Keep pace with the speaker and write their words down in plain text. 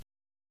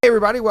Hey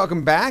everybody,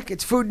 welcome back.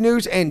 It's Food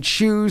News and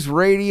Chews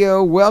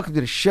Radio. Welcome to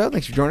the show.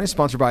 Thanks for joining us.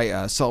 Sponsored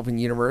by Sullivan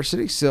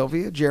University.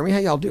 Sylvia, Jeremy, how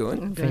y'all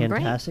doing? I'm doing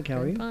Fantastic. Great.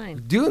 How are you? Fine.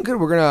 Doing good.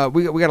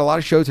 We got a lot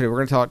of show today. We're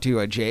gonna talk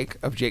to Jake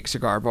of Jake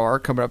Cigar Bar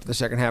coming up in the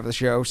second half of the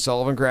show.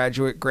 Sullivan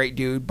graduate, great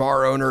dude,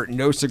 bar owner,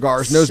 knows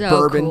cigars, knows So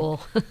bourbon cool.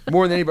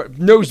 more than anybody.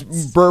 Knows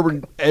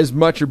bourbon as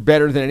much or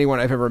better than anyone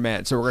I've ever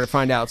met. So we're gonna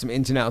find out some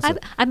ins and outs.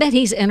 I bet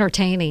he's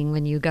entertaining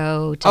when you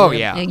go to. Oh,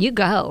 yeah. You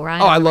go,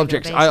 right? Oh, on I a love regular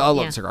Jake's. basis. I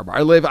love the cigar bar.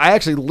 I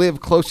actually live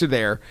close to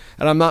there,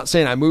 and I'm not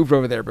saying I moved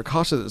over there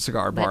because of the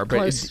cigar bar,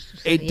 but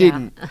it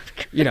didn't,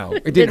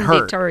 it didn't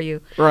hurt. Deter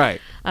you.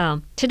 Right.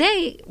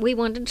 Today we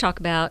wanted to talk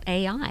about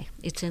AI.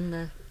 It's in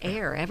the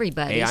air.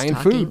 Everybody's AI and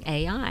talking food.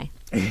 AI,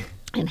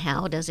 and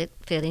how does it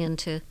fit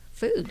into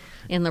food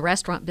in the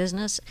restaurant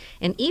business,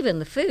 and even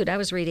the food. I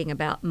was reading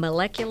about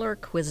molecular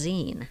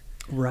cuisine.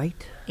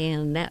 Right.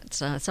 And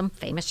that's some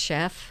famous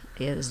chef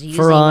is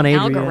using Ferran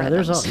Adrià.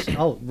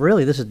 algorithms.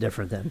 Really? This is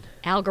different then.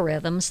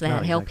 Algorithms that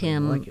Not help exactly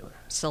him molecular.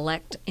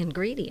 select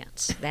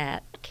ingredients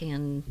that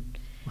can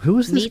Who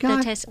is this meet guy?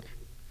 the test.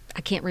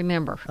 I can't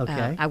remember.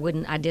 Okay.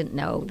 I didn't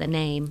know the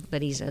name,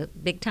 but he's a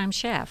big time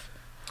chef.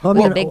 I Well,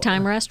 mean, a big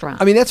time restaurant.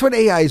 I mean, that's what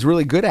AI is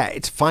really good at.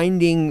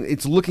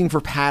 It's looking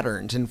for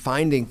patterns and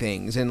finding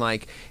things. And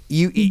like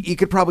you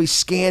could probably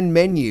scan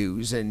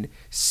menus and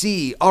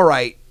see, all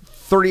right,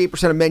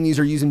 38% of menus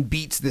are using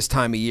beets this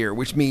time of year,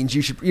 which means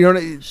you should, So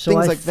things I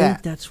like think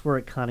that. that's where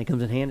it kind of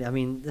comes in handy. I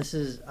mean, I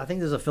think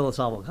this is a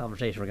philosophical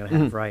conversation we're going to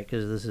have, Mm-hmm. right?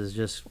 Because this is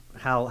just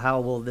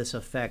how will this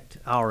affect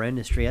our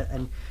industry?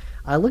 And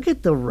I look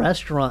at the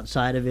restaurant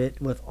side of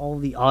it with all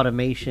the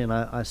automation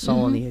I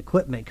saw in the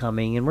equipment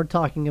coming, and we're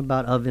talking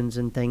about ovens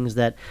and things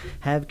that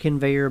have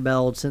conveyor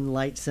belts and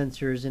light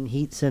sensors and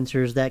heat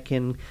sensors that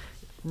can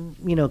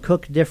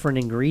cook different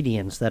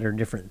ingredients that are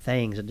different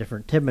things at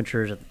different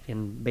temperatures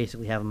and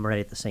basically have them ready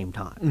at the same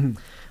time.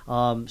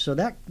 So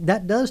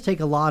that does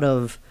take a lot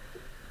of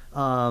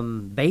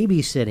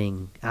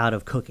babysitting out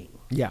of cooking.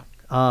 Yeah.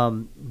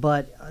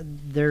 But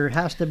there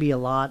has to be a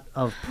lot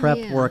of prep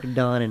Yeah. work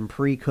done and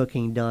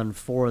pre-cooking done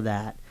for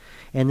that.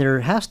 And there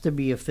has to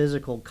be a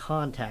physical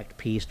contact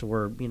piece to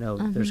where,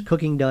 there's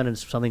cooking done and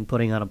something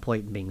putting on a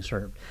plate and being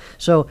served.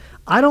 So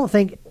I don't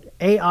think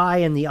AI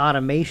and the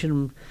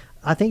automation,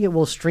 I think it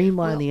will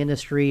streamline the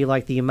industry,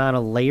 like the amount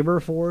of labor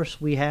force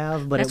we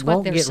have, but That's it what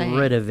won't they're get saying.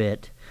 rid of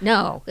it.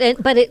 No,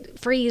 but it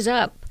frees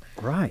up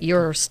Right.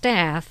 your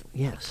staff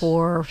Yes.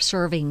 for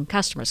serving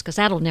customers, because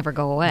that'll never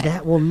go away.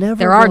 That will never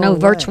There are go no away.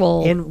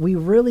 virtual. And we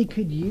really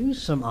could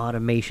use some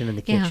automation in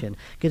the Yeah. kitchen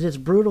because it's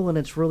brutal and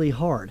it's really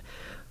hard.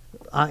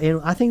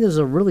 And I think this is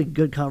a really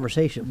good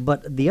conversation.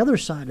 But the other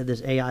side of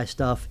this AI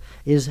stuff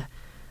is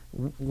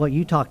what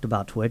you talked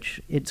about,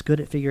 Twitch. It's good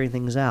at figuring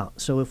things out.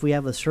 So if we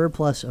have a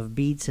surplus of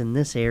beets in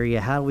this area,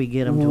 how do we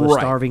get them to a Right.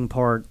 starving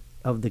part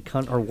of the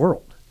or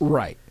world?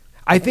 Right.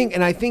 I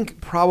think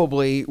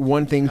probably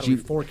one thing How do we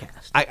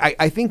forecast?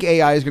 I think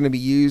AI is going to be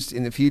used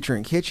in the future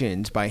in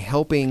kitchens by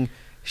helping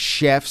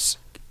chefs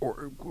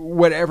or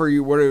whatever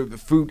the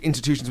food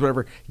institutions,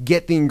 whatever,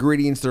 get the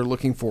ingredients they're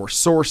looking for,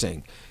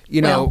 sourcing.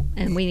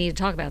 And we need to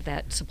talk about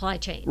that supply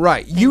chain.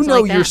 Right. Things You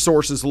know like your that.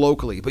 sources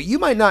locally, but you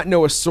might not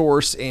know a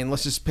source in,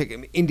 let's just pick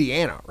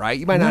Indiana, right?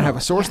 You might not have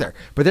a source there.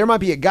 But there might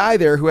be a guy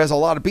there who has a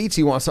lot of beets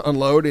he wants to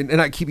unload,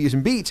 and I keep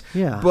using beets.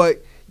 Yeah.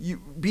 But you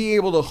be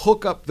able to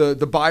hook up the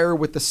buyer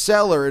with the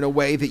seller in a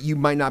way that you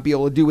might not be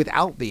able to do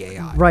without the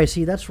AI. Right.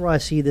 See, that's where I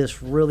see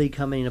this really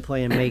coming into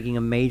play and making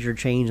a major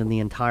change in the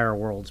entire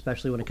world,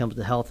 especially when it comes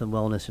to health and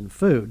wellness and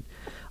food.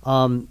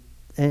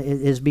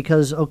 Is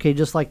because,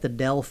 just like the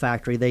Dell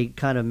factory, they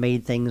kind of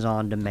made things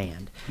on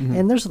demand.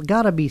 And there's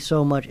got to be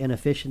so much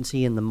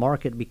inefficiency in the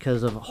market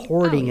because of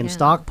hoarding and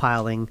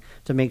stockpiling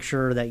to make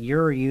sure that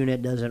your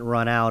unit doesn't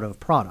run out of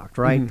product,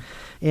 right?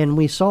 And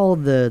we saw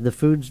the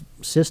food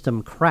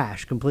system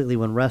crash completely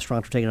when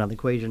restaurants were taken out of the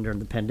equation during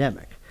the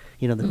pandemic.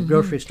 The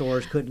grocery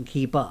stores couldn't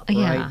keep up, right?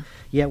 Yeah.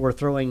 Yet we're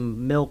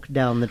throwing milk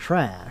down the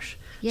trash.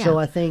 Yeah. So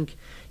I think,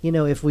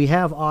 if we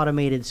have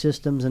automated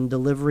systems and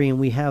delivery and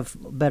we have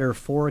better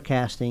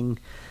forecasting,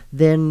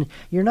 then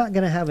you're not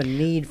going to have a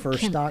need for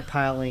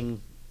stockpiling,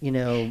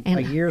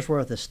 a year's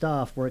worth of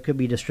stuff where it could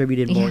be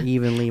distributed more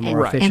evenly,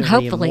 more efficiently, And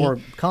hopefully more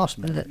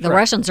cost-effective. the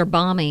Russians are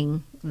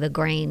bombing the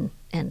grain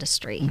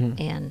industry,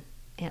 and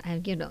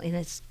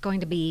it's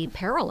going to be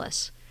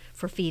perilous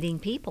for feeding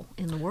people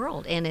in the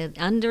world. And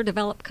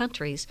underdeveloped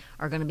countries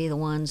are going to be the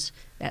ones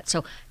that.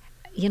 So,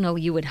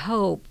 you would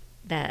hope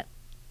that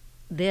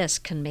this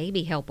can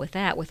maybe help with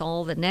that, with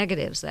all the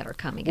negatives that are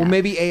coming out. Well,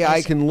 maybe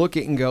AI can look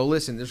at and go,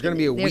 listen, there's going to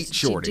be a There's wheat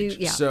shortage.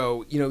 yeah.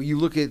 So, you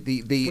look at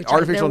the Which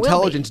artificial there will be.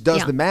 intelligence does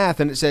Yeah. the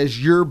math, and it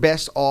says you're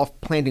best off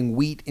planting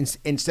wheat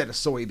instead of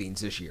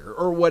soybeans this year,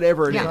 or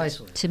whatever it is.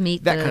 Precisely. To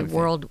meet That the kind of thing.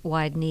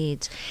 worldwide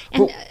needs.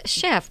 And Well-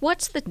 Chef,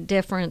 what's the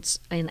difference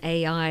in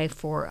AI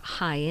for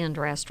high-end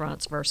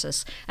restaurants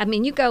versus,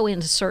 you go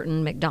into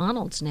certain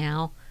McDonald's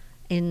now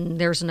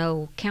and there's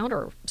no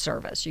counter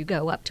service. You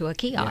go up to a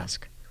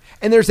kiosk.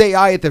 And there's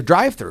AI at the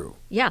drive-through.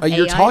 Yeah, You're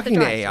AI at the talking to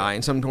drive-thru. AI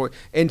in some point.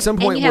 In some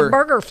And point you have where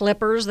burger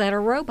flippers that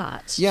are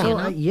robots. Yeah. you So,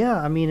 know? yeah,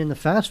 I mean, in the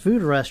fast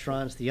food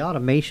restaurants, the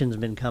automation's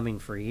been coming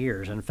for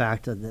years. In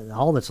fact,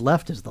 all that's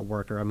left is the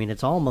worker. I mean,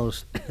 they've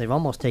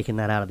almost taken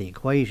that out of the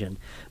equation.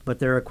 But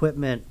their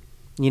equipment,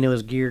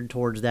 is geared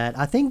towards that.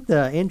 I think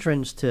the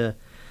entrance to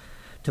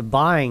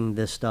buying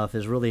this stuff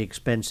is really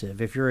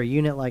expensive. If you're a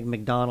unit like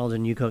McDonald's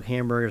and you cook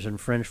hamburgers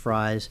and French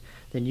fries,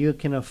 then you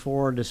can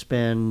afford to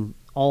spend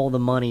all the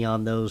money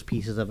on those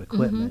pieces of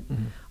equipment.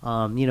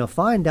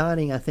 Fine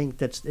dining, I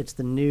think it's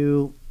the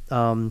new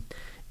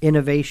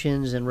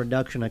innovations and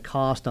reduction of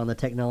cost on the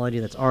technology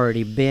that's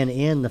already been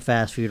in the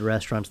fast food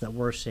restaurants that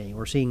we're seeing.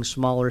 We're seeing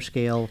smaller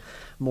scale,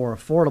 more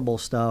affordable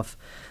stuff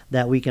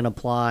that we can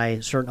apply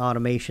certain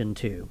automation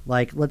to.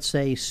 Like, let's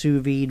say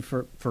sous vide,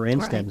 for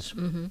instance.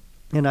 Right. Mm-hmm.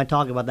 And I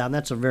talk about that, and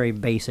that's a very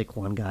basic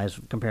one, guys,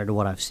 compared to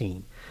what I've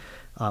seen.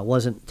 It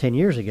wasn't 10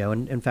 years ago.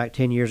 And in fact,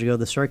 10 years ago,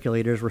 the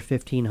circulators were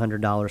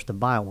 $1,500 to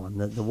buy one,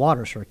 the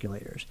water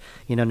circulators.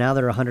 Now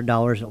they're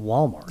 $100 at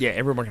Walmart. yeah,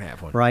 everyone can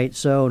have one. Right?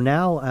 So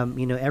now,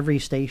 every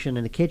station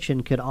in the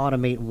kitchen could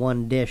automate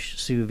one dish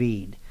sous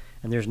vide.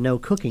 And there's no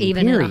cooking,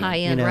 Even period, in a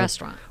high-end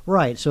restaurant.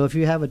 Right. So if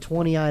you have a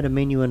 20-item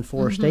menu in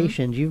 4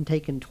 stations, you've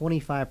taken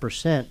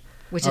 25%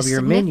 Which of is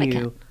your menu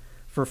significant.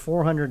 for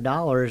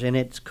 $400, and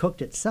it's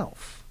cooked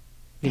itself.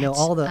 That's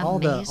all the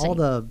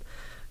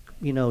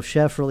amazing.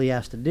 chef really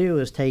has to do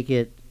is take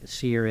it,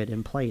 sear it,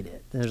 and plate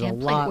it. There's a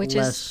And plate, lot which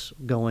less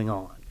going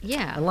on.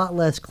 Yeah. A lot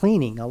less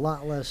cleaning, a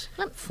lot less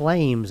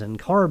flames and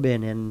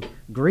carbon and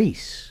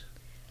grease.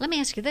 Let me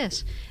ask you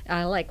this.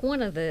 Like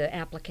one of the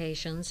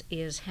applications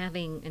is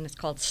having, and it's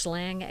called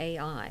Slang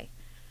AI,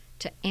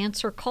 to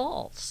answer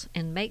calls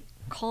and make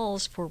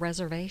calls for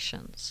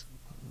reservations.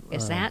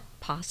 Is that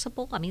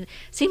possible? I mean, it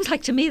seems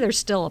like to me there's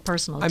still a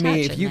personal touch. I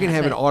mean, if in you can that,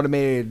 have an but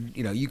automated,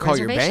 you call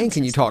your reservation bank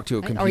and you system, talk to a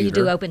right? computer. Or you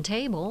do open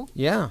table.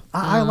 Yeah.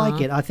 I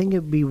like it. I think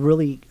it'd be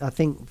really, I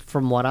think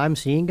from what I'm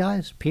seeing,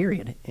 guys,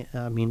 period.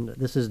 I mean,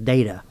 this is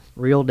data,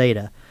 real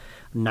data.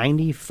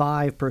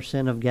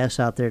 95% of guests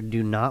out there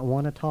do not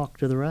want to talk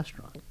to the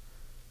restaurant.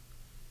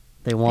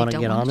 They want to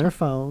don't get wanna on their talk.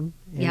 phone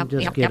and Yep,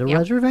 just yep, get yep, a yep.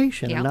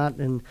 reservation. Yep.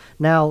 And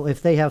now,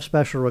 if they have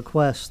special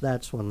requests,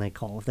 that's when they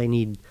call. If they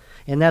need,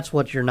 and that's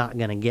what you're not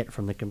going to get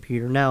from the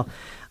computer. Now,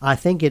 I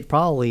think it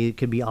probably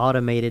could be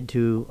automated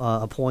to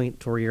a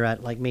point where you're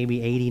at like maybe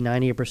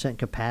 80-90%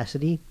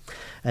 capacity,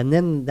 and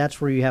then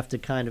that's where you have to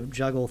kind of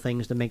juggle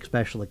things to make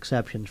special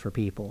exceptions for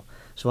people.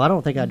 So I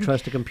don't think I'd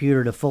trust a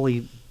computer to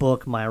fully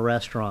book my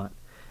restaurant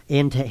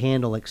and to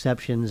handle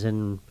exceptions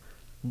and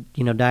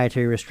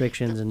dietary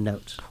restrictions and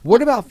notes.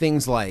 What about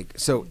things like,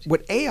 so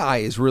what AI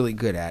is really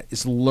good at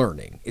is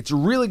learning. It's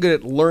really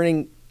good at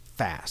learning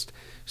fast.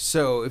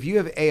 So if you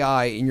have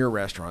AI in your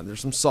restaurant,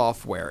 there's some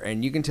software,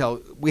 and you can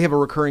tell we have a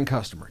recurring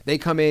customer. They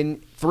come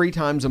in 3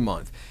 times a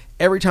month.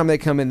 Every time they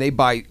come in, they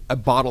buy a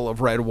bottle of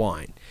red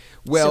wine.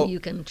 Well, So you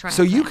can track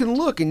So you that. can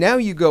look, and now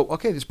you go,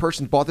 okay, this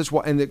person bought this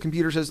wine, and the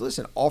computer says,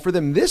 listen, offer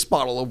them this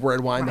bottle of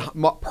red wine. Right.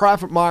 The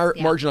profit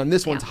Yeah. margin on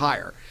this one's Yeah.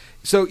 higher.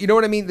 So you know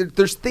what I mean?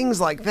 There's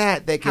things like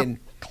that How can.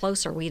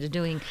 close are we to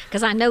doing?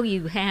 Because I know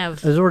you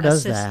have. Azure a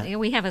does sys- that.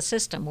 We have a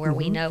system where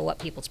we know what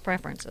people's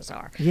preferences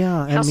are.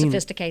 Yeah, How I mean-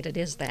 sophisticated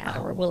is that,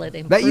 or will it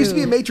improve? That used to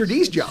be a maitre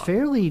d's job.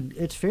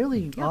 It's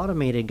fairly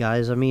automated,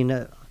 guys. I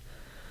mean,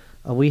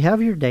 we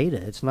have your data.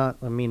 It's not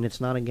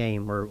a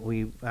game where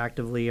we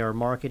actively are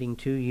marketing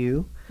to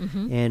you.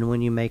 And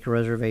when you make a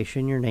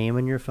reservation, your name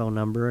and your phone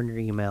number and your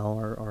email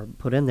are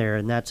put in there,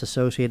 and that's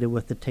associated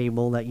with the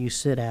table that you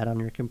sit at on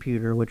your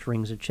computer, which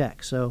rings a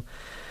check. So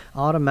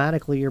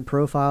automatically your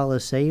profile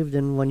is saved,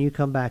 and when you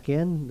come back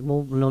in,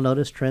 we'll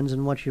notice trends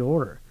in what you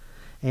order.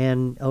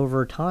 And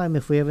over time,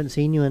 if we haven't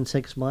seen you in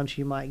 6 months,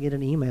 you might get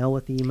an email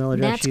with the email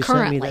address That's you sent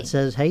me currently. that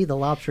says, "Hey, the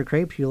lobster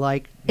crepes you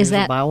like, Is here's a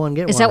that buy one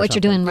get one." Is that or what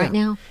you're something. doing right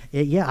now?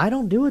 Yeah, I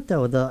don't do it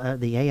though.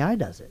 The AI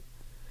does it.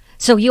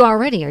 So you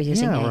already are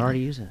using Yeah, AI. we're already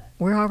using it.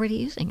 We're already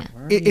using it.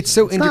 It's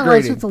so It's not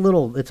integrated. like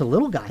it's a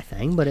little guy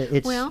thing, but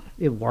it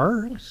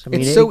works. I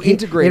mean, It's so it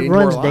integrated It into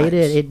runs our data.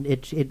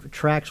 lives. It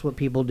tracks what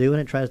people do, and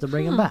it tries to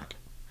bring them back.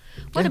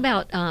 What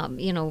about,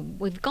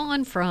 we've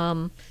gone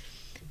from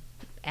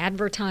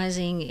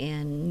advertising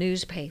in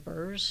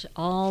newspapers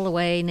all the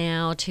way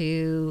now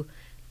to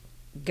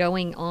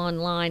going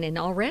online and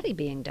already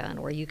being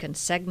done where you can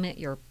segment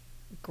your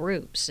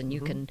groups and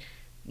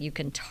you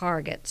can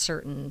target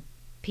certain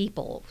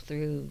people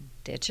through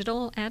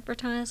digital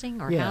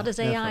advertising, or Yeah, how does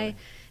definitely.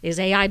 is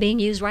AI being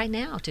used right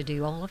now to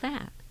do all of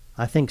that?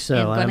 I think so.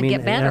 And I gonna mean,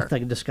 get better. I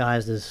think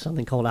disguised as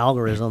something called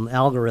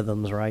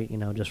algorithms, right?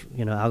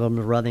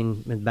 Algorithms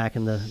running back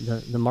in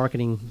the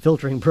marketing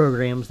filtering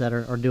programs that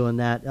are doing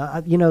that.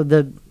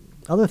 The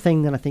other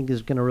thing that I think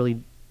is going to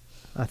really,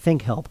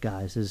 help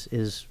guys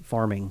is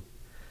farming.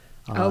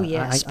 Oh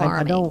yes, farming.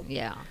 I don't.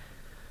 Yeah.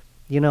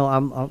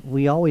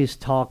 We always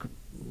talk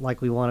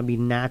like we want to be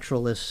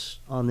naturalists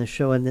on this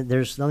show, and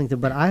there's nothing to.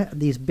 But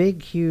these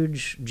big,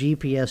 huge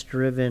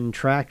GPS-driven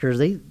tractors,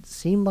 they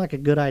seem like a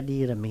good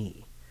idea to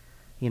me.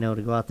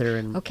 to go out there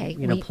and Okay,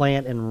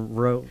 plant and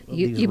row.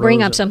 You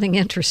bring up something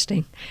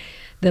interesting.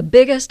 The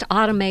biggest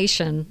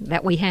automation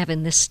that we have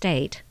in this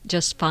state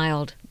just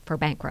filed for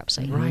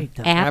bankruptcy. Right.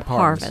 App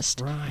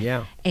Harvest. Right.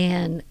 Yeah.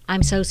 And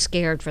I'm so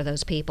scared for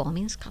those people. I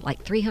mean, it's got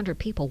like 300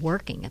 people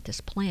working at this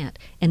plant.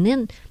 And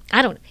then,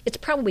 it's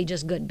probably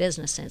just good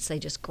business sense. They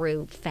just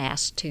grew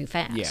too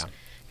fast. Yeah.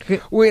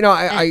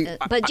 Well,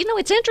 But,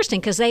 it's interesting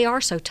because they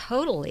are so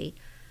totally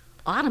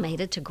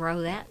automated to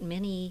grow that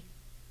many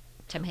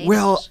tomatoes.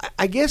 Well,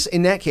 I guess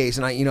in that case,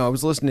 and I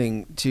was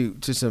listening to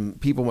some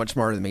people much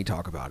smarter than me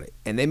talk about it,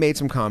 and they made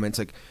some comments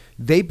like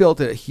they built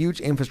a huge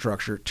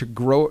infrastructure to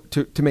grow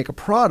to make a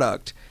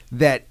product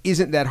that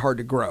isn't that hard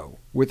to grow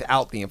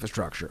without the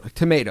infrastructure, like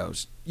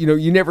tomatoes.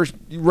 You never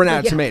run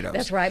out of tomatoes.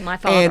 That's right. My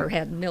father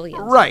had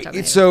millions. Right. Of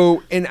tomatoes.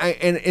 So and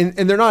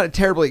they're not a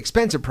terribly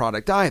expensive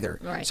product either.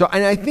 Right. So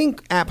and I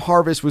think App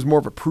Harvest was more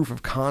of a proof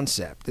of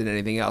concept than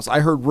anything else. I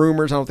heard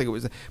rumors. I don't think it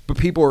was, but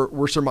people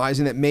were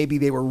surmising that maybe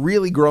they were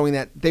really growing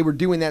that. They were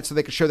doing that so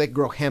they could show they could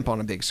grow hemp on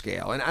a big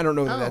scale. And I don't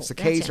know that that's the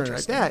case or anything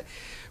like that.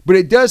 But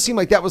it does seem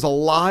like that was a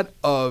lot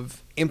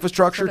of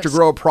infrastructure to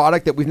grow a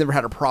product that we've never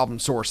had a problem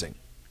sourcing.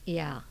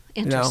 Yeah.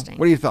 Interesting.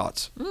 What are your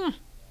thoughts?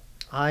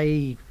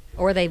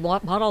 Or they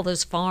bought all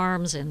those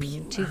farms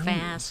and too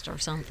fast or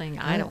something.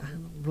 I don't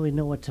really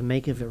know what to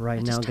make of it right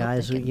now, just hope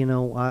guys. they can-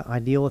 I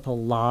deal with a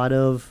lot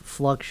of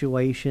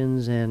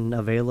fluctuations in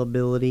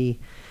availability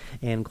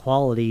and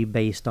quality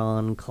based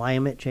on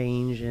climate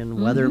change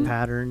and weather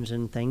patterns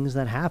and things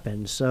that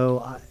happen.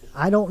 So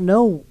I don't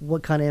know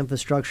what kind of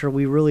infrastructure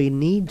we really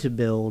need to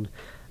build.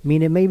 I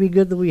mean, it may be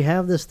good that we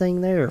have this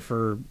thing there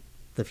for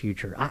the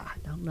future. I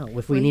don't know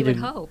if we need would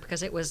to hope,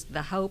 because it was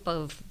the hope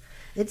of.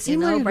 It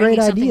seemed like a bringing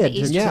great something idea to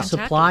East to Kentucky.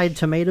 supply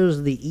tomatoes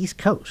to the East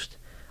Coast.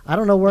 I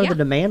don't know where Yeah. the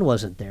demand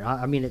wasn't there.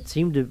 I mean, it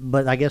seemed to,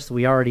 but I guess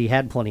we already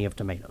had plenty of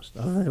tomatoes.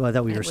 I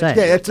thought we were saying.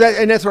 Yeah,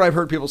 that's what I've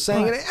heard people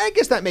saying, and I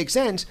guess that makes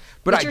sense.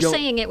 But You're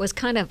saying it was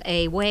kind of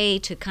a way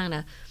to kind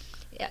of.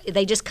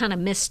 They just kind of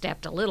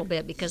misstepped a little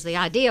bit, because the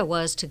idea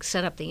was to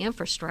set up the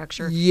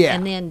infrastructure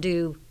and then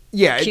do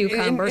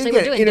cucumbers. They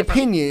were doing in different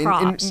opinion,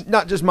 crops. and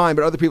not just mine,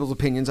 but other people's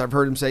opinions. I've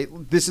heard them say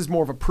this is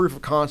more of a proof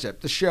of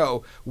concept to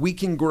show we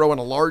can grow on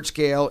a large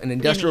scale in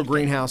industrial Anything,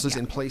 greenhouses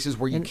in places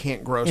where you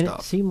can't grow And stuff.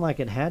 it seemed like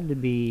it had to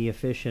be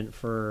efficient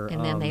for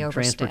And then they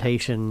overstepped.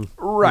 transportation.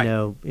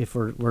 Right. If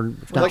we're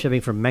not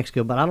shipping from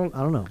Mexico, but I don't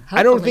know.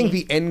 I don't think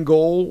Hopefully- the end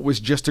goal was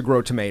just to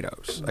grow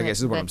tomatoes. I guess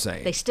is what but I'm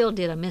saying. They still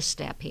did a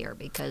misstep here,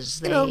 because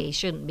they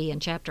shouldn't be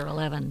in Chapter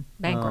 11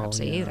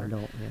 bankruptcy either. I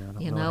don't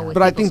You know know, what with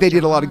But I think they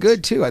did a lot of people's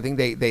good too. I think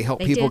they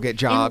helped They people did. get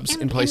jobs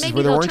And in places maybe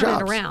where there they'll weren't turn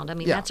jobs. It around. I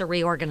mean, Yeah. that's a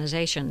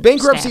reorganization.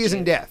 Bankruptcy statute.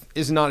 isn't death.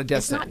 Is not a death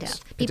It's not sentence.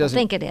 death. It People doesn't-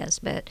 think it is,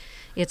 but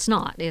it's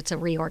not. It's a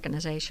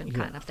reorganization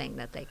kind of thing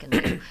that they can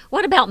do.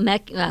 What about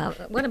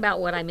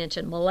what I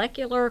mentioned,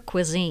 molecular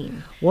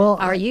cuisine? Well,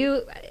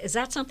 is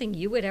that something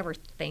you would ever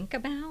think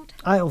about?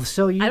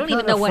 So you I don't even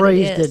kind know of what it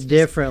phrased is. it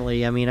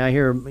differently. I mean, I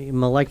hear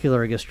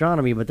molecular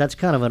gastronomy, but that's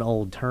kind of an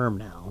old term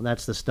now.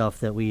 That's the stuff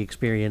that we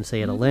experience,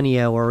 say, at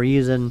Alinea, where we're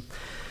using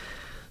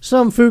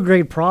some food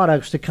grade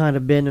products to kind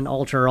of bend and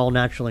alter all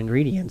natural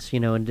ingredients,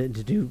 and to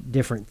do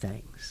different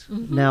things.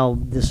 Now,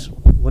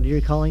 what are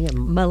you calling it?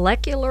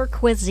 Molecular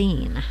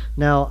cuisine.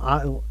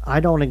 Now,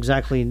 I don't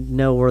exactly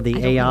know where the I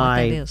don't know what that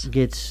AI is.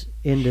 gets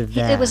into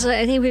that. It was.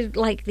 They would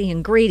like the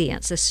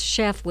ingredients. This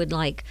chef would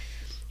like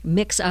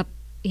mix up,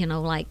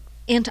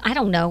 I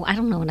don't know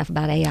enough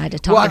about AI to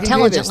talk Well, I can tell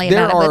you this. intelligently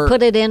There about it, are- but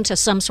put it into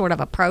some sort of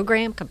a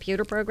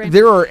computer program.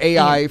 There are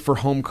AI for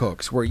home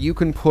cooks where you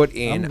can put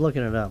I'm in.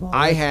 looking it up.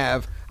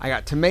 I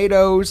got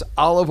tomatoes,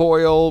 olive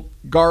oil,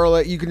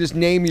 garlic. You can just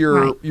name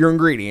your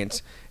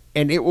ingredients,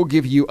 and it will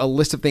give you a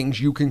list of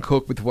things you can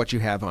cook with what you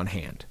have on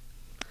hand.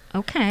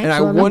 Okay. And I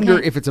wonder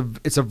if it's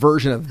a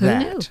version of that.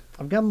 knew?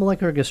 I've got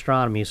molecular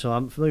gastronomy, so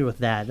I'm familiar with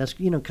that. That's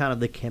kind of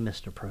the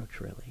chemist approach,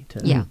 really,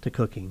 to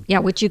cooking. Yeah,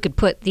 which you could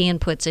put the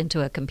inputs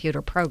into a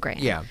computer program.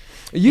 Yeah,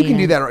 you can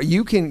do And- that.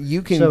 You can.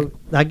 So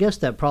I guess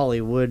that probably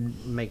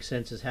would make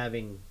sense as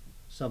having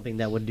something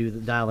that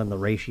would dial in the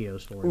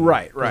ratios for you.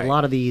 Right. 'Cause a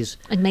lot of these,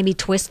 And maybe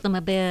twist them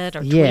a bit or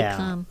tweak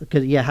them.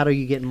 because how do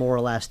you get more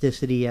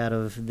elasticity out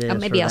of this? Or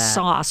maybe or a that?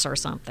 sauce or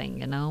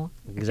something,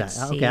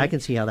 Exactly. Okay, I can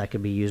see how that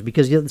could be used,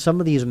 because some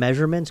of these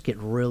measurements get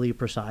really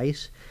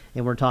precise,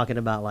 and we're talking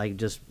about like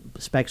just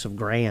specks of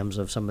grams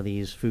of some of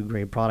these food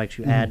grade products.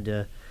 You add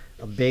to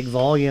a big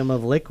volume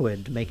of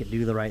liquid to make it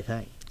do the right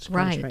thing. It's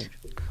kind of Right. strange.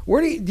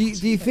 Where do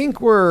you think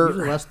Usually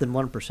we're? less than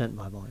 1%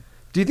 by volume.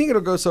 Do you think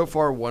it'll go so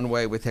far one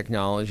way with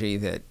technology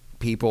that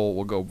people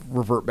will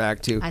revert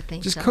back to? I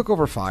think just so. cook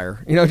over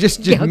fire. Just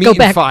Yeah, meat go and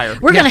back. fire.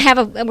 We're Yeah.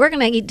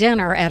 gonna eat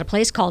dinner at a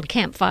place called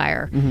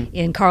Campfire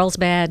in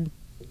Carlsbad,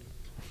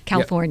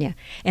 California,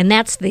 and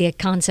that's the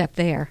concept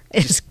there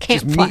is Just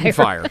campfire. meat and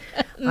fire.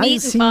 I Meat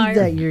and see fire.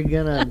 that you're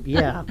gonna,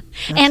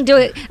 And do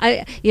it.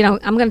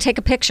 I'm going to take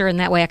a picture, and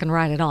that way I can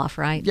write it off,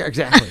 right? Yeah,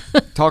 exactly.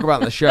 Talk about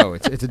it in the show.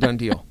 It's a done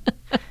deal.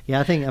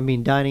 Yeah, I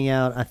mean, dining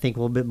out, I think a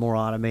little bit more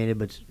automated,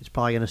 but it's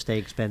probably going to stay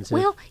expensive.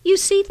 Well, you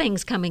see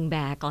things coming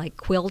back like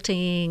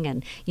quilting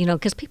and,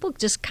 because people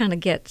just kind of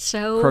get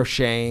so...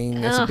 Crocheting,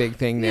 that's a big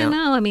thing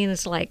now. I mean,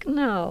 it's like,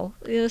 no,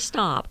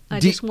 stop. I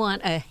just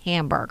want a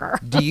hamburger.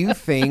 Do you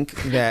think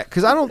that,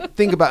 because I don't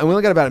think about, and we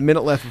only got about a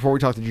minute left before we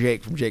talk to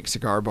Jake from Jake's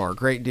Cigar Bar.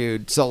 Great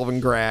dude, Sullivan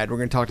grad. We're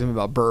going to talk to him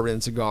about bourbon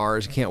and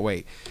cigars. Can't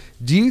wait.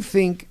 Do you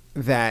think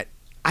that,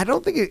 I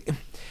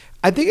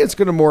think it's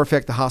going to more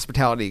affect the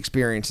hospitality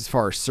experience as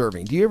far as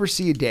serving. Do you ever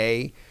see a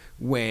day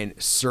when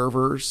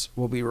servers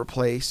will be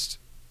replaced?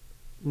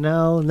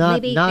 No,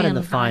 not in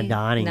the fine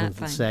high, dining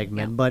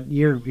segment, but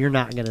you're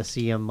not going to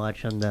see them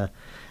much on the.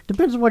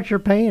 Depends on what you're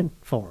paying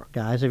for,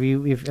 guys.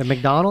 If at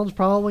McDonald's,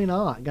 probably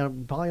not gonna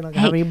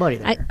have anybody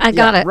there. I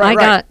gotta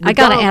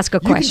ask a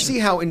question. You can see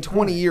how in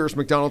 20 years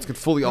McDonald's could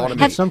fully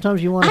automate.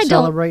 Sometimes you want to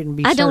celebrate and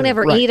be. I don't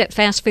ever eat at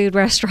fast food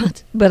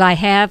restaurants, but I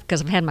have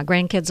because I've had my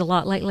grandkids a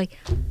lot lately.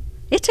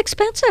 It's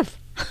expensive,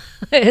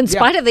 in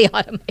spite of the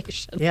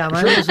automation. Yeah,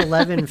 mine was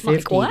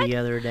 $11.50 the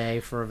other day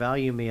for a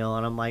value meal,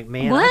 and I'm like,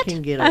 man, I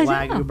can get a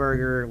Wagyu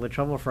burger with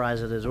truffle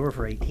fries at Azure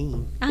for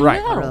 $18. I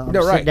know.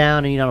 Sit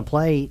down and eat on a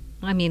plate.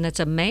 I mean, that's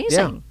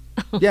amazing.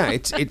 Yeah,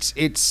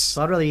 it's.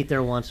 So I'd rather eat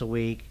there once a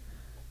week,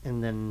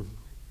 and then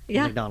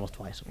McDonald's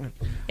twice a week.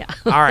 Yeah.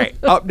 All right,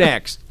 up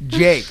next,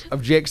 Jake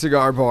of Jake's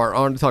Cigar Bar,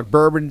 on to talk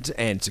bourbons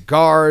and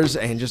cigars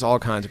and just all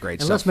kinds of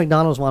great stuff. Unless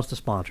McDonald's wants to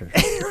sponsor.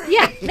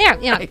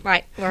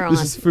 Right. We're on.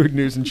 This is Food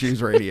News and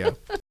Chews Radio.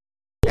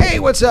 Hey,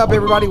 what's up,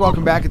 everybody?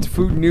 Welcome back. It's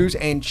Food News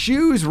and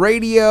Chews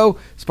Radio,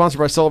 sponsored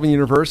by Sullivan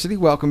University.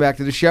 Welcome back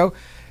to the show.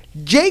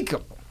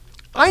 Jacob.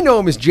 I know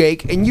him as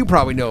Jake, and you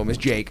probably know him as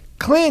Jake.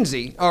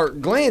 Glancy,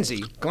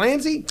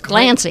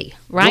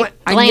 right?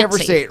 I never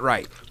say it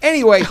right.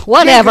 Anyway,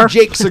 whatever.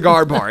 Jake's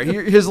Cigar Bar.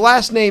 His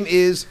last name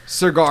is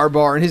Cigar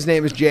Bar, and his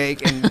name is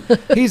Jake, and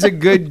he's a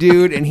good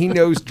dude, and he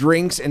knows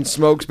drinks and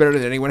smokes better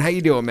than anyone. How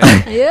you doing,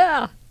 man?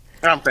 Yeah.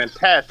 I'm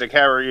fantastic.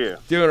 How are you?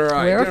 Doing all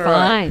right. We're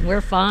fine.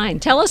 We're fine.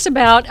 Tell us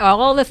about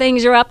all the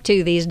things you're up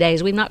to these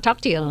days. We've not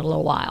talked to you in a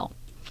little while.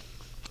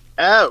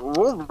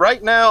 Well,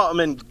 right now I'm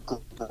in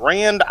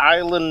Grand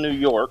Island, New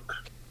York,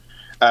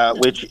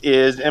 which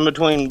is in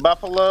between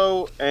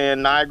Buffalo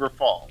and Niagara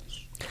Falls.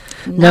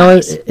 Nice. Now,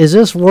 is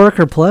this work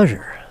or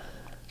pleasure?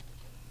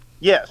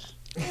 Yes.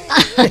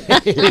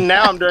 See,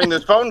 now I'm doing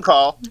this phone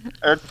call.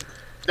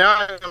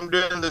 Now I'm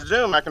doing the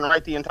Zoom. I can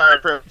write the entire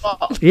trip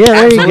off. Yeah,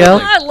 there you go.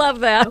 I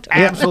love that.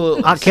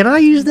 Absolutely. Can I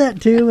use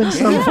that too in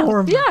some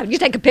form? Yeah, you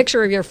take a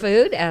picture of your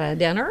food at a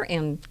dinner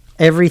and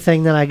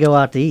everything that I go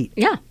out to eat.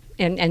 Yeah.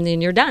 And then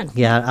you're done.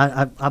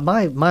 Yeah,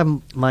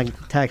 my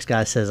tax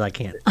guy says I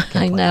can't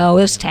I know,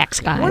 those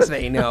tax guys. What do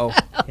they know?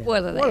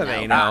 What do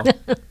they know?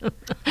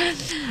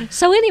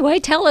 So anyway,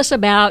 tell us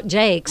about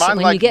Jake's Mine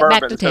when likes you get bourbon,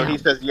 back to town. So he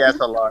says yes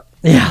a lot.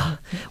 Yeah.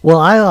 Well,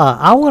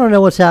 I want to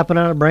know what's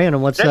happening at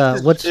Brandon. What's a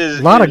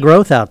lot of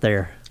growth out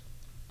there?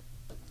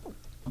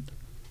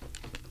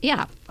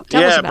 Yeah.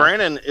 Tell us about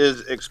Brandon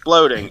is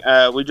exploding.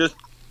 We just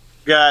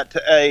got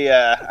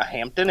a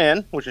Hampton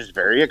Inn, which is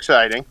very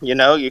exciting. You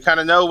kind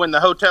of know when the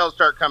hotels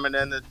start coming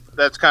in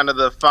that's kind of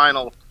the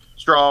final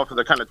straw for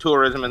the kind of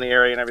tourism in the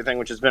area and everything,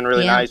 which has been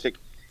really nice. It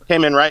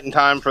came in right in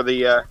time for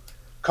the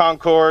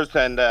concourse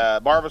and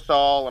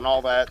Barbasol and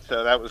all that,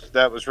 so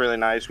that was really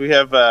nice. We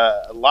have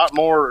a lot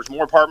more. There's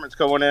more apartments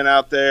going in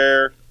out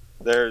there.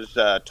 There's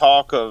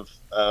talk of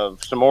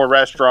some more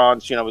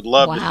restaurants. We'd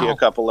love to see a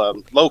couple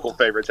of local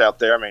favorites out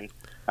there. I mean,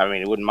 I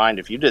wouldn't mind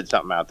if you did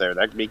something out there.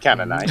 That'd be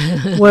kind of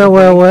nice.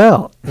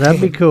 Well.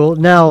 That'd be cool.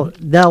 Now,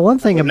 one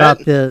thing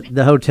about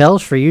the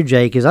hotels for you,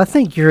 Jake, is I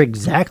think you're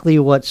exactly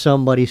what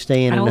somebody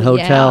staying in a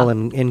hotel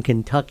in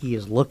Kentucky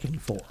is looking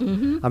for.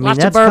 Mm-hmm. I mean,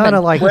 that's kind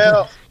of like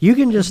you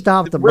can just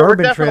stop the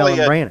bourbon trail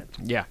in Brandon.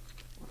 Yeah.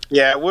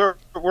 Yeah, we're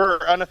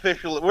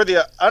unofficial. We're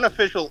the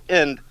unofficial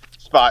end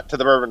spot to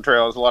the bourbon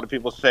trail, as a lot of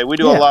people say. We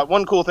do a lot.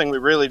 One cool thing we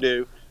really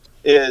do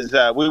is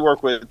we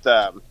work with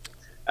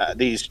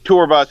these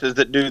tour buses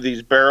that do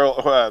these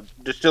barrel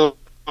distillery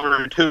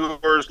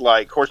tours,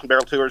 like horse and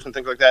barrel tours and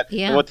things like that.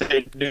 Yeah. And what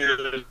they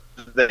do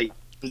is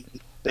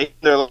they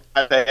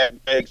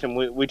have bags, and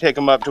we take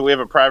them up to. We have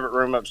a private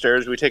room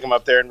upstairs. We take them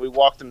up there and we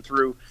walk them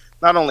through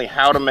not only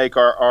how to make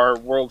our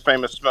world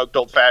famous smoked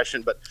old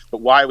fashioned, but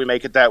why we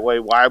make it that way,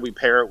 why we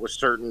pair it with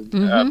certain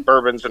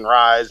bourbons and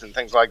rye and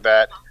things like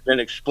that,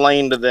 and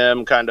explain to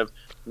them kind of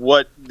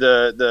what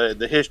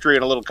the history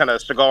and a little kind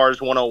of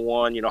cigars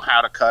 101,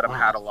 how to cut them,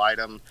 how to light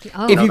them.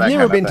 Oh. If you've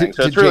never been to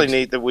so it's really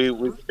neat that we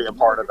be a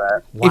part of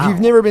that. Wow. If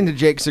you've never been to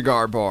Jake's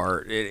Cigar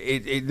Bar,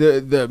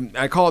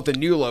 I call it the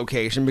new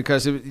location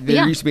because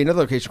there used to be another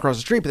location across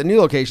the street, but the new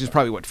location is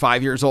probably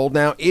 5 years old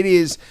now. It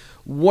is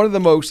one of the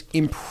most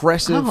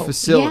impressive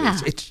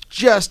facilities.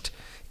 Yeah.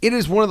 It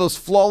is one of those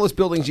flawless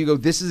buildings. You go,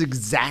 this was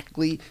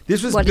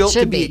what built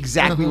to be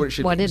exactly what it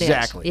should be. What it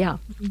exactly. is. Yeah.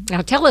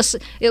 Now tell us,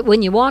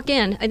 when you walk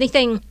in,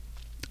 anything,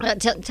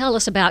 tell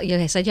us about,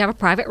 you said you have a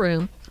private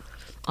room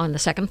on the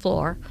second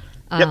floor.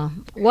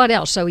 What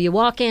else? So you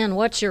walk in,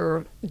 what's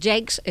your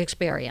Jake's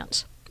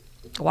experience?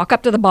 Walk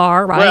up to the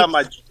bar, right?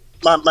 Well,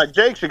 my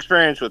Jake's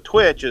experience with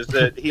Twitch is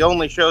that he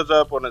only shows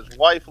up when his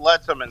wife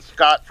lets him, and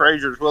Scott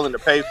Frazier's willing to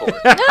pay for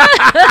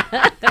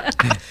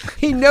it.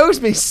 He knows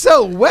me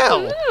so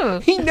well.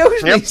 He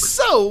knows me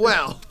so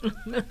well.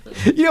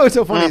 You know what's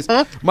so funny is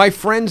my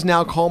friends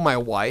now call my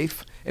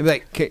wife and be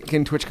like,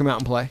 "Can Twitch come out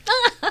and play?"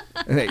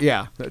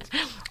 Yeah,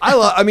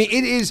 I mean,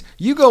 it is.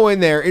 You go in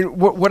there, and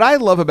what I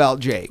love about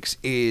Jake's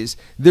is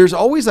there's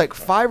always like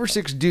 5 or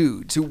 6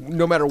 dudes who,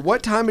 no matter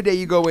what time of day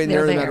you go in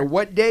there, no matter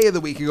what day of the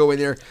week you go in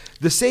there,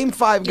 the same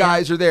 5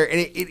 guys are there, and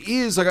it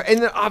is like.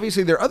 And then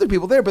obviously there are other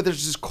people there, but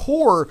there's this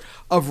core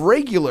of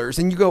regulars,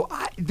 and you go,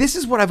 this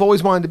is what I've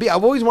always wanted to be.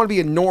 I've always wanted to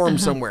be a norm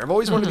somewhere. I've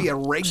always wanted to be a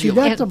regular. See,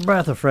 that's a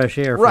breath of fresh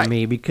air for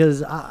me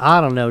because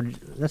I don't know.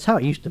 That's how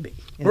it used to be.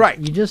 And right.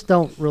 You just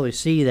don't really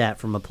see that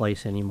from a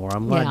place anymore.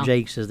 I'm glad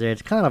Jake's is there.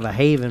 It's kind of a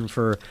haven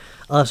for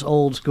us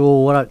old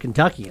school,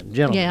 Kentuckian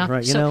gentlemen,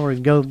 right? You know, where you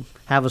go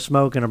have a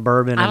smoke and a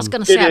bourbon. I was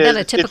going to say, I bet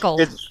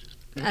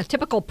a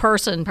typical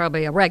person,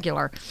 probably a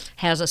regular,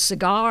 has a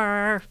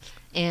cigar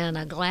and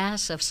a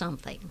glass of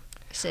something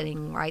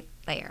sitting right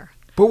there.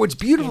 But what's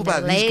beautiful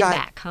about these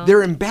guys,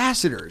 they're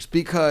ambassadors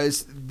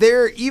because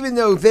even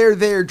though they're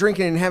there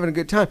drinking and having a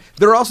good time,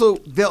 they're also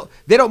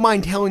they don't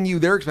mind telling you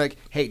they're like,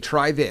 hey,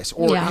 try this,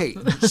 or hey,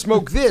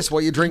 smoke this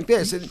while you drink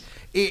this, and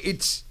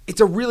it's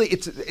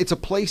a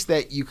place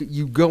that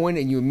you go in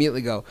and you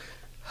immediately go,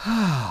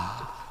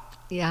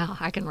 yeah,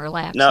 I can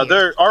relax. No,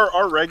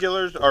 our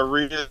regulars are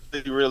really,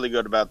 really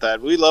good about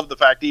that. We love the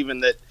fact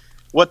even that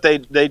what they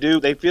do,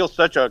 they feel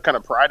such a kind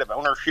of pride of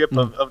ownership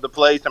of the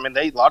place. I mean,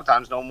 they a lot of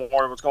times know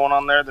more of what's going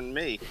on there than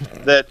me.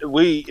 That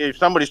if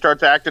somebody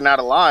starts acting out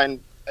of line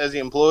as the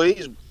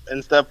employees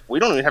and stuff, we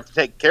don't even have to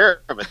take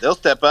care of it. They'll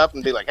step up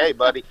and be like, hey,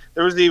 buddy.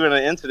 There was even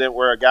an incident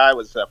where a guy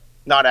was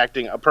not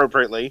acting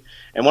appropriately,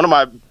 and one of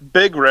my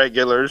big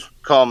regulars,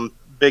 call him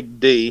Big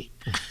D,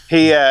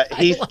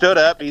 he stood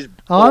up. He's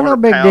 400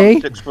 Big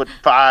pounds, D.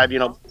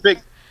 6'5", big.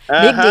 Big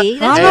D.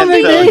 I know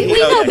Big D. We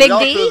know Big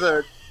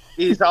D.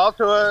 He's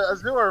also a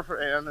Zoomer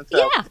fan, and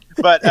so. Yeah.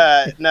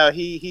 But no,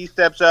 he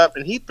steps up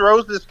and he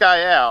throws this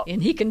guy out,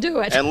 and he can do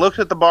it. And looks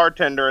at the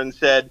bartender and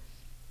said,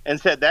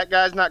 that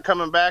guy's not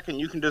coming back, and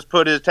you can just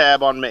put his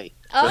tab on me.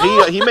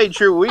 So he made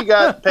sure we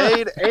got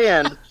paid,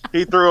 and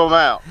he threw him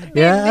out.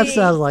 Yeah, that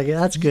sounds like it.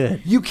 That's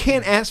good. You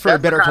can't ask for a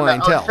better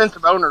clientele. Sense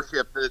of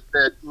ownership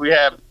that we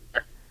have.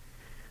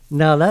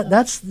 No,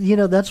 that's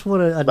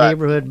what a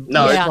neighborhood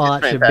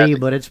spot should be,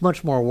 but it's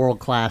much more world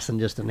class than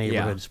just a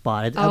neighborhood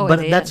spot.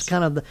 That's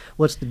kind of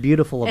what's the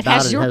beautiful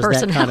about it. It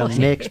has that kind of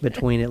mix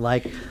between it,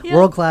 like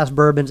world class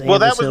bourbons and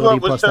facility. Well, that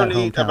was what was so that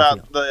neat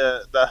about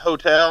the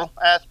hotel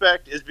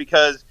aspect is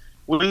because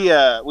we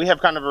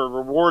have kind of a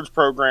rewards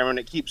program, and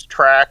it keeps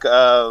track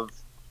of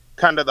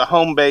kind of the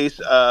home base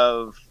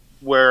of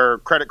where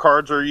credit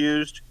cards are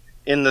used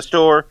in the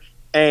store,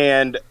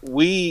 and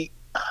we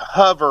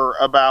hover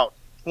about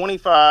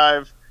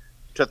 25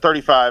 to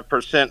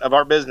 35% of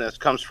our business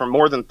comes from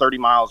more than 30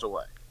 miles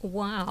away.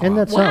 Wow. And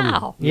that's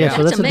wow. Yeah,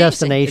 so that's amazing. a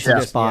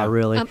destination spot,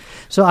 really.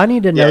 So I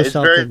need to know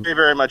something. It's very,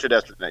 very much a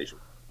destination.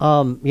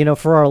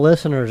 For our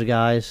listeners,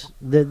 guys,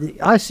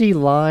 I see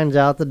lines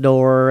out the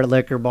door at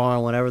Liquor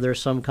Barn whenever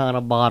there's some kind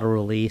of bottle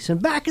release.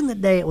 And back in the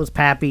day, it was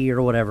Pappy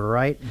or whatever,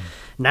 right?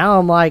 Now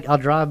I'm like, I'll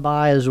drive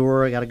by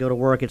Azure, I got to go to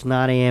work, it's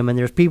 9 a.m., and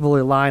there's people who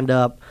are lined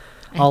up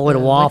all the way to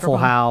Waffle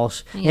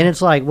House, and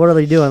it's like, what are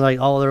they doing? Like,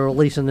 they're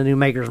releasing the new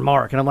Maker's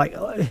Mark, and I'm like,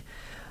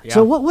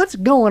 so what's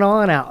going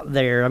on out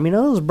there? I mean,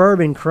 those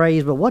bourbon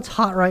craze, but what's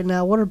hot right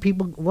now? What are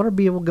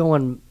people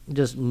going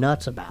just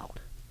nuts about?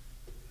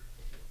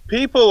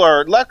 People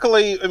are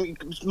luckily. I mean,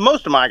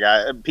 most of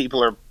my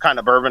people are kind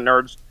of bourbon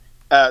nerds.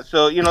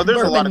 So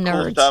there's a lot of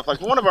cool stuff. Like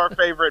one of our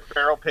favorite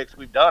barrel picks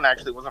we've done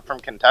actually wasn't from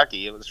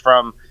Kentucky. It was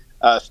from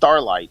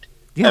Starlight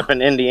up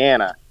in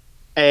Indiana.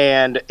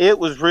 And it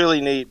was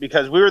really neat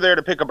because we were there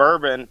to pick a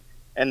bourbon,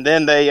 and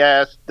then they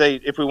asked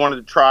if we wanted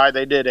to try.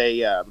 They did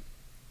a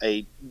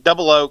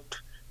double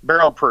oaked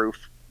barrel proof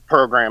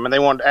program, and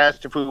they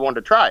asked if we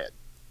wanted to try it.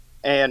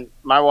 And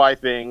my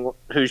wife, being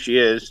who she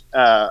is,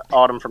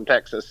 Autumn from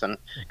Texas, and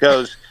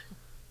goes,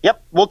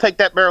 "Yep, we'll take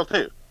that barrel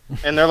too."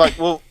 And they're like,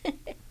 "Well,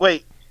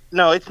 wait,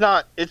 no, it's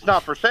not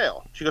for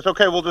sale." She goes,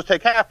 "Okay, we'll just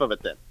take half of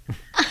it then."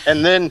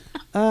 And then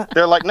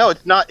they're like, "No,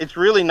 it's not. It's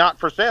really not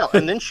for sale."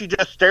 And then she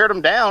just stared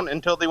them down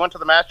until they went to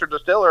the master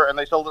distiller and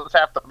they sold us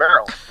half the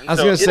barrel. And I was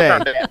going to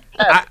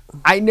say,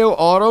 I know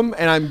Autumn,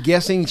 and I'm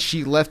guessing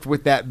she left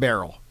with that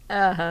barrel.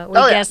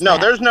 No,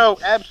 there's no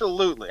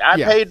absolutely. I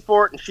paid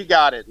for it and she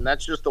got it, and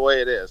that's just the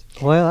way it is.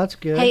 Well, that's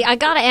good. Hey, I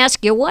got to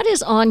ask you, what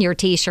is on your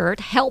T-shirt?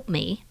 Help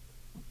me.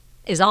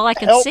 Is all I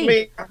can see. Help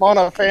me! I'm on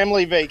a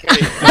family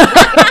vacation.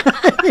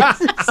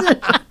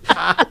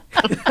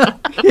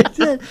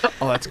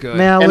 Oh, that's good.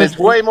 Now, and it's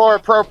way more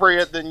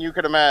appropriate than you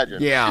could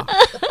imagine. Yeah.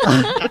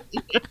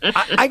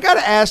 I got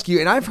to ask you,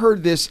 and I've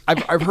heard this.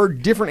 I've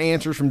heard different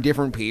answers from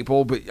different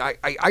people, but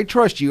I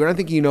trust you, and I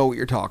think you know what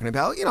you're talking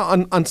about.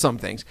 On some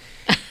things.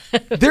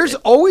 There's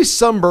always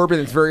some bourbon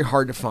that's very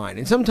hard to find,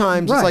 and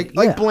sometimes it's like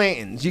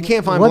Blanton's. You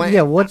can't find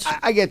Blanton's. Yeah,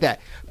 I get that,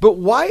 but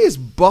why is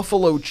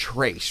Buffalo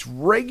Trace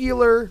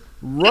regular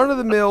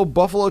run-of-the-mill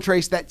Buffalo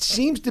Trace that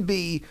seems to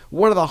be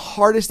one of the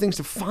hardest things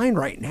to find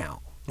right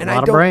now. And a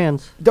lot of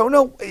brands. Don't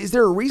know. Is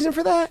there a reason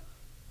for that?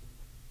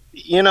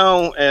 You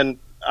know, and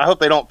I hope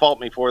they don't fault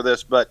me for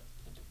this, but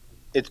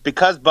it's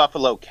because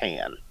Buffalo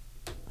can.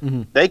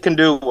 Mm-hmm. They can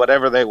do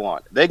whatever they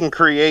want. They can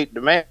create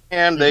demand.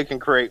 They can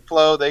create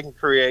flow. They can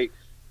create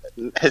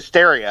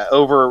hysteria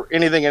over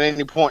anything at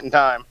any point in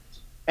time.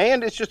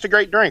 And it's just a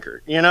great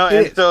drinker, you know.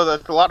 And so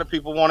that's, a lot of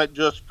people want it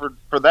just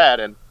for that.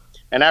 And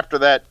after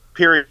that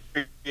period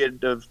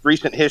of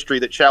recent history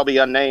that shall be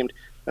unnamed,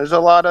 there's a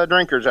lot of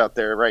drinkers out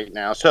there right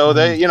now. So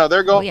they, you know,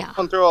 they're going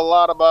through a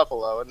lot of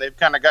Buffalo, and they've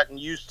kind of gotten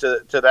used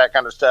to that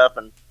kind of stuff,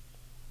 and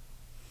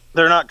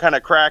they're not kind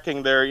of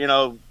cracking their, you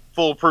know,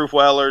 foolproof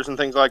Wellers and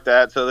things like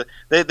that. So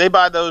they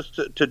buy those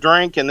to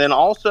drink, and then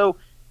also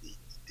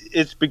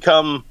it's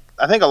become,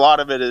 I think a lot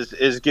of it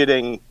is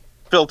getting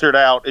filtered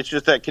out. It's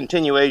just that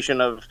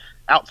continuation of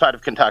outside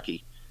of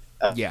Kentucky.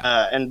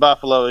 And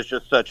Buffalo is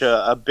just such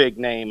a big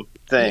name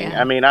thing.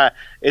 I mean,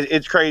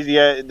 it's crazy.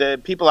 The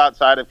people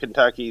outside of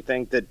Kentucky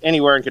think that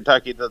anywhere in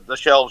Kentucky, the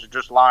shelves are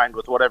just lined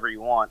with whatever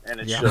you want, and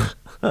it's just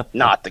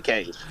not the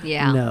case.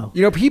 Yeah. No.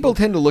 You know, people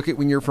tend to look at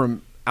when you're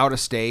from out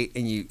of state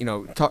and you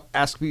know,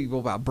 ask people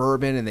about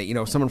bourbon, and that, you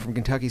know, someone from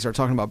Kentucky starts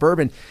talking about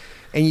bourbon,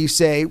 and you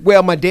say,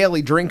 well, my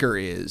daily drinker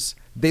is.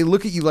 They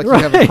look at you like you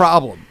have a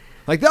problem.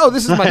 Like, oh,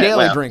 this is my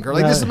daily drinker.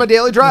 Like, this is my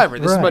daily driver.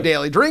 This is my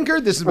daily drinker.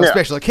 This is my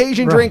special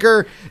occasion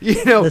drinker.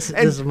 You know, this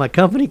is my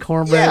company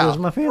cornbread. This is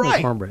my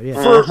family cornbread.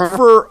 Yeah.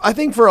 For I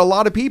think for a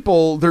lot of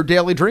people, their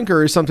daily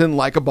drinker is something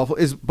like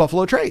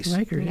Buffalo Trace.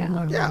 It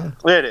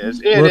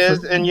is. It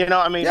is. And you know,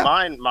 I mean,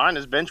 mine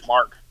is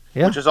Benchmark,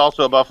 which is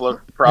also a Buffalo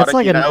product.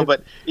 Like, you know,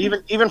 but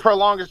even for the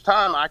longest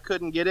time, I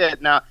couldn't get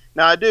it. Now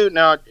I do.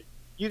 Now,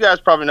 you guys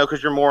probably know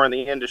because you're more in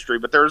the industry,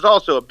 but there's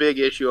also a big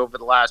issue over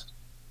the last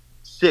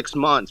 6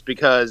 months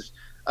because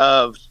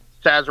of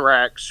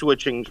Sazerac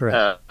switching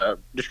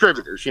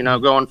distributors, you know,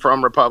 going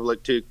from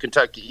Republic to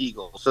Kentucky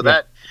Eagle. So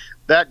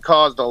that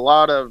caused a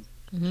lot of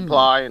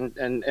supply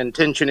and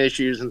tension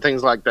issues and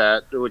things like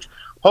that, which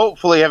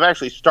hopefully have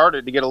actually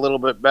started to get a little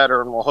bit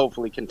better and will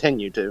hopefully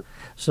continue to.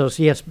 So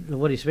yes,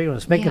 what he's speaking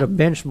of, speaking of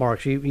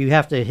benchmarks, you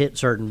have to hit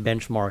certain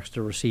benchmarks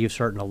to receive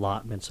certain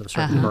allotments of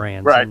certain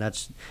brands. Right. And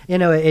that's, you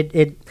know,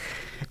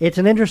 it's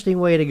an interesting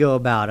way to go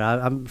about it.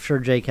 I'm sure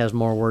Jake has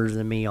more words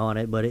than me on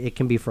it, but it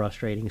can be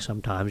frustrating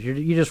sometimes.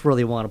 You just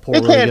really want to pour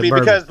really good bourbon. It can be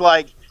because,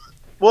 like,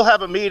 we'll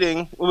have a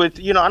meeting with,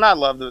 you know, and I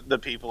love the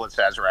people at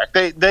Sazerac.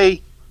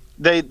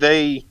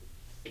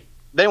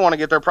 They want to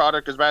get their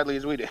product as badly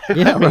as we do.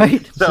 Yeah,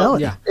 right. So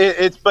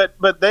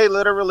but they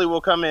literally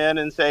will come in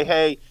and say,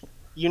 hey,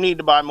 you need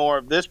to buy more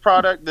of this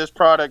product, this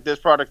product, this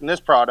product, and this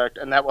product,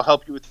 and that will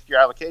help you with your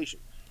allocation.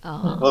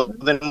 Well,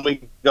 then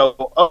we go,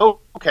 oh,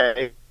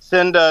 okay,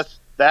 send us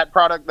that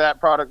product, that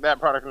product, that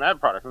product, and that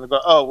product. And they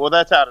go, oh, well,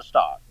 that's out of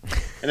stock.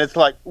 And it's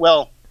like,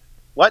 well,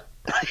 what?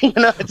 You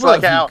know, it's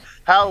like how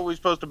are we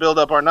supposed to build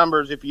up our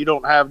numbers if you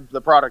don't have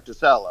the product to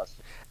sell us?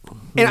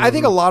 And I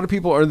think a lot of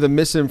people are the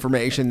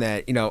misinformation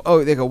that, you know,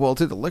 they go, well,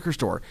 to the liquor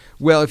store.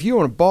 Well, if you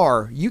own a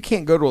bar, you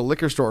can't go to a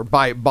liquor store,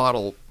 buy a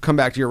bottle, come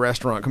back to your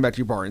restaurant, come back to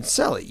your bar and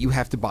sell it. You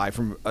have to buy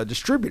from a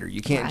distributor.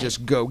 You can't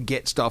just go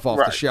get stuff off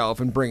the shelf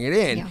and bring it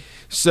in. Yeah.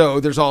 So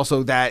there's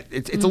also that.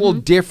 It's a little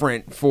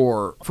different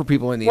for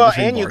people in the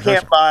industry. Well, and you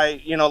can't buy,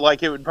 you know,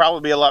 like, it would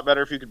probably be a lot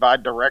better if you could buy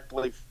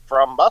directly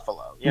from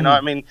Buffalo. You know, I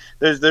mean,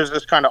 there's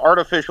this kind of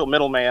artificial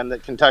middleman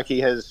that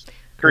Kentucky has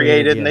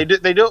created, and they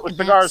do it with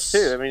cigars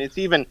too. I mean, it's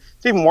even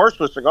worse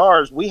with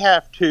cigars. We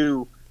have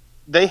to.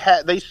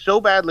 They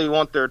so badly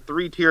want their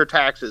 3-tier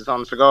taxes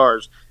on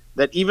cigars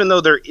that even though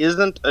there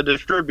isn't a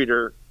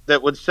distributor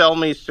that would sell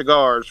me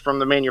cigars from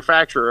the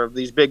manufacturer of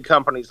these big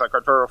companies like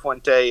Arturo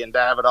Fuente and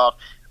Davidoff,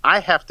 I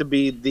have to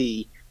be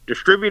the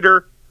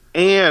distributor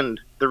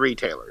and the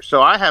retailer.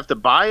 So I have to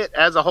buy it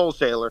as a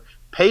wholesaler,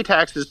 pay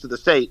taxes to the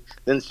state,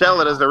 then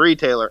sell it as a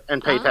retailer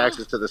and pay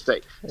taxes to the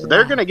state. So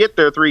they're going to get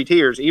their 3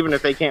 tiers, even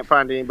if they can't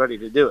find anybody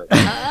to do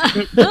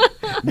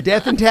it.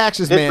 Death and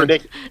taxes, it's man.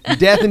 Ridiculous.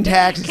 Death and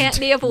taxes Can't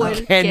be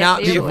avoided.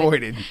 Cannot be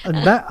avoided.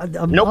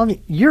 Nope.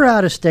 You're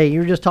out of state.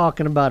 You're just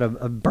talking about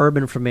a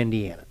bourbon from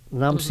Indiana.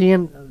 And I'm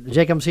seeing,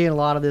 Jake, I'm seeing a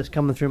lot of this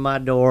coming through my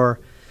door.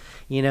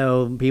 You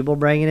know, people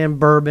bringing in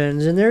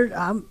bourbons, and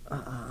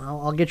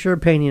I'll get your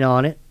opinion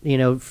on it. You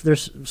know,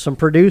 there's some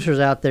producers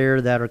out there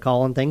that are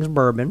calling things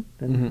bourbon,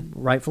 and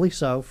rightfully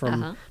so,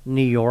 from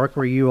New York,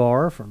 where you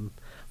are, from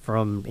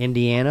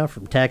Indiana,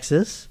 from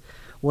Texas.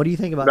 What do you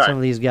think about some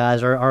of these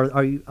guys?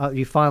 Are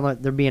you find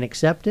like they're being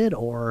accepted,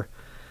 or?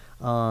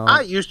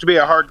 I used to be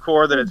a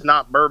hardcore that it's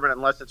not bourbon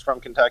unless it's from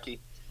Kentucky,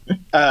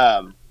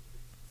 and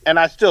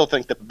I still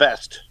think the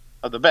best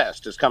of the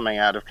best is coming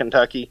out of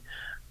Kentucky.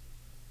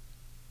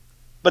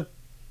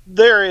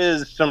 There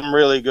is some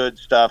really good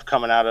stuff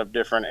coming out of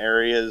different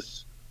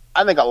areas.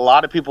 I think a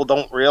lot of people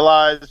don't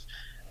realize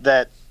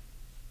that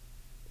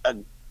a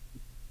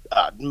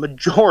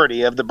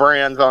majority of the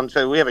brands on,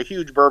 say, we have a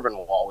huge bourbon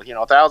wall with,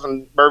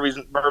 1,000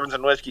 bourbons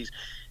and whiskeys.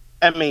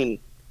 I mean,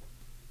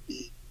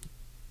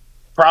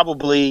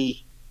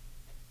 probably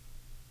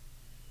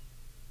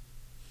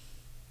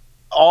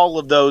all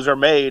of those are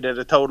made at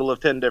a total of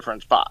 10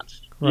 different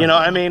spots. Right. You know,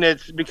 I mean,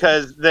 it's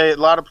because a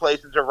lot of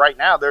places are right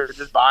now, they're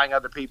just buying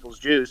other people's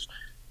juice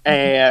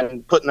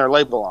and putting their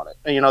label on it.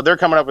 And, you know, they're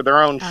coming up with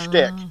their own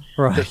shtick to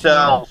Right.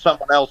 sell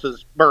someone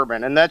else's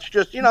bourbon. And that's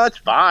just, you know, it's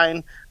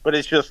fine. But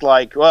it's just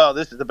like, well,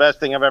 this is the best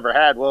thing I've ever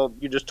had. Well,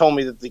 you just told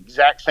me that the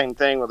exact same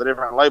thing with a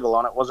different label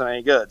on it wasn't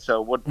any good.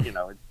 So what, you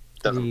know, it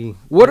doesn't.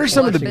 What are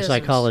some of the Business.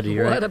 psychology,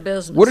 right? What a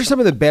business. What are some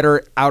of the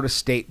better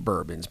out-of-state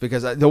bourbons?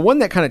 Because the one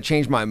that kind of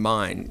changed my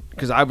mind,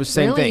 because I was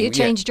same Really? thing. You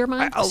changed your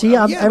mind? See,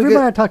 yeah, everybody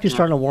because- I talk to is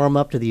starting to warm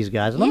up to these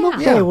guys, and I'm Yeah.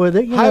 okay Yeah. with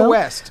it. You High know?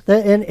 West.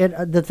 And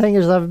the thing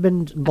is, I've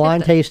been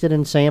blind tasted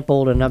and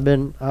sampled, and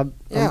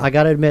I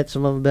got to admit,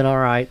 some of them have been all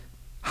right.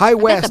 High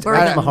West,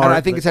 bourbon- and Heart, I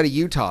think but- it's out of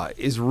Utah,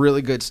 is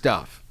really good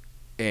stuff.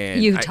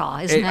 And Utah,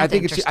 isn't that I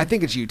think interesting? I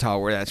think it's Utah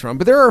where that's from.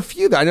 But there are a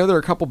few. I know there are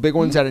a couple big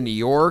ones out of New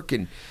York,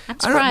 and I'm I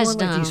don't-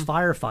 surprised. Like these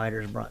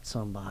firefighters brought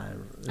some by.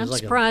 I'm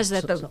surprised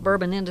that the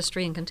bourbon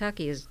industry in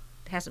Kentucky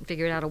hasn't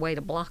figured out a way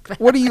to block that.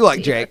 What do you like,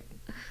 either. Jake?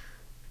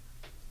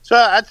 So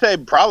I'd say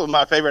probably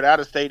my favorite out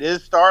of state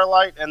is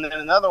Starlight. And then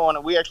another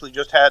one, we actually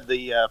just had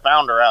the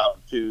founder out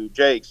to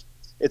Jake's.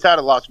 It's out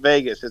of Las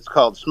Vegas. It's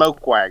called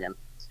Smoke Wagon.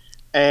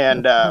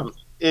 And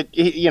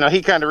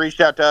he kind of reached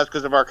out to us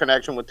because of our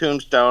connection with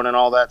Tombstone and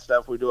all that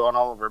stuff we do on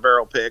all of our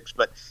barrel picks.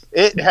 But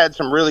it had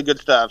some really good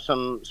stuff,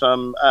 some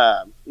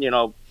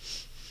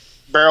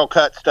barrel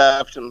cut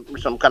stuff, some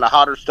kind of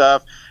hotter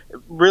stuff.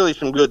 Really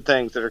some good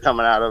things that are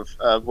coming out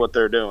of what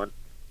they're doing.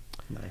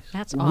 Nice.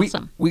 That's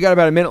awesome. We got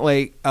about a minute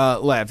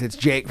left. It's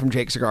Jake from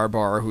Jake Cigar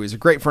Bar, who is a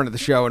great friend of the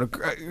show and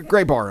a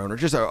great bar owner.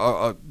 Just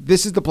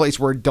this is the place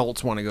where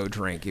adults want to go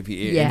drink and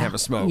have a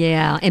smoke.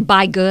 Yeah, and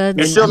buy goods.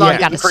 You're still You not got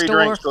getting a free store.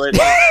 drinks, lady.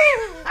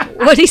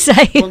 What'd he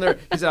say? Well,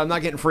 he said, "I'm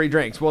not getting free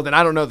drinks." Well, then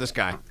I don't know this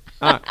guy.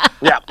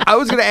 Yeah. I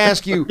was going to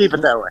ask you, Keep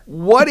it that way.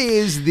 what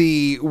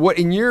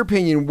in your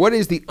opinion, what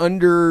is the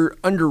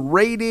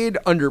underrated,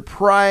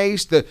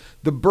 underpriced,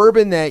 the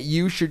bourbon that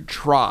you should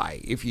try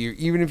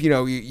even if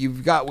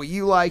you've got what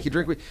you like, you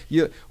drink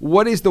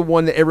what is the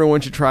one that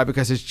everyone should try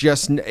because it's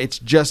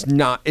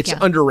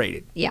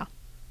underrated? Yeah.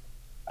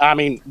 I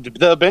mean,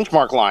 the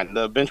benchmark line,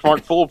 the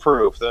benchmark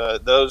foolproof,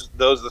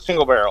 the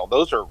single barrel,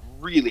 those are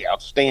really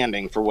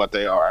outstanding for what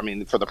they are. I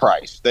mean, for the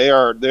price,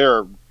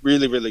 they're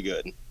really, really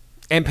good.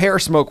 And pair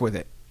smoke with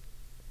it.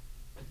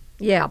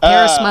 Yeah,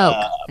 pair of smoke.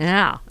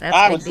 Yeah, that's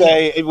I big would deal.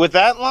 say with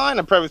that line,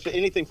 I'd probably say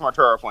anything from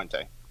Arturo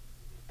Fuente,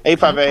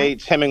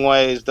 858s,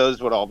 Hemingways,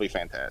 those would all be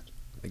fantastic.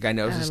 The guy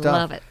knows his I stuff.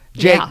 love it.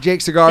 Jake, Yeah. Jake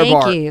Cigar Thank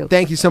Bar. you.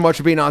 Thank you so much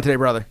for being on today,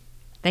 brother.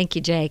 Thank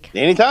you, Jake.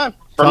 Anytime,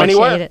 from Appreciate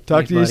anywhere. it. Talk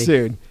Thanks, to you buddy.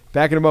 soon.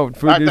 Back in a moment.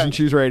 Food All right, News and thanks.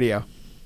 Choose Radio.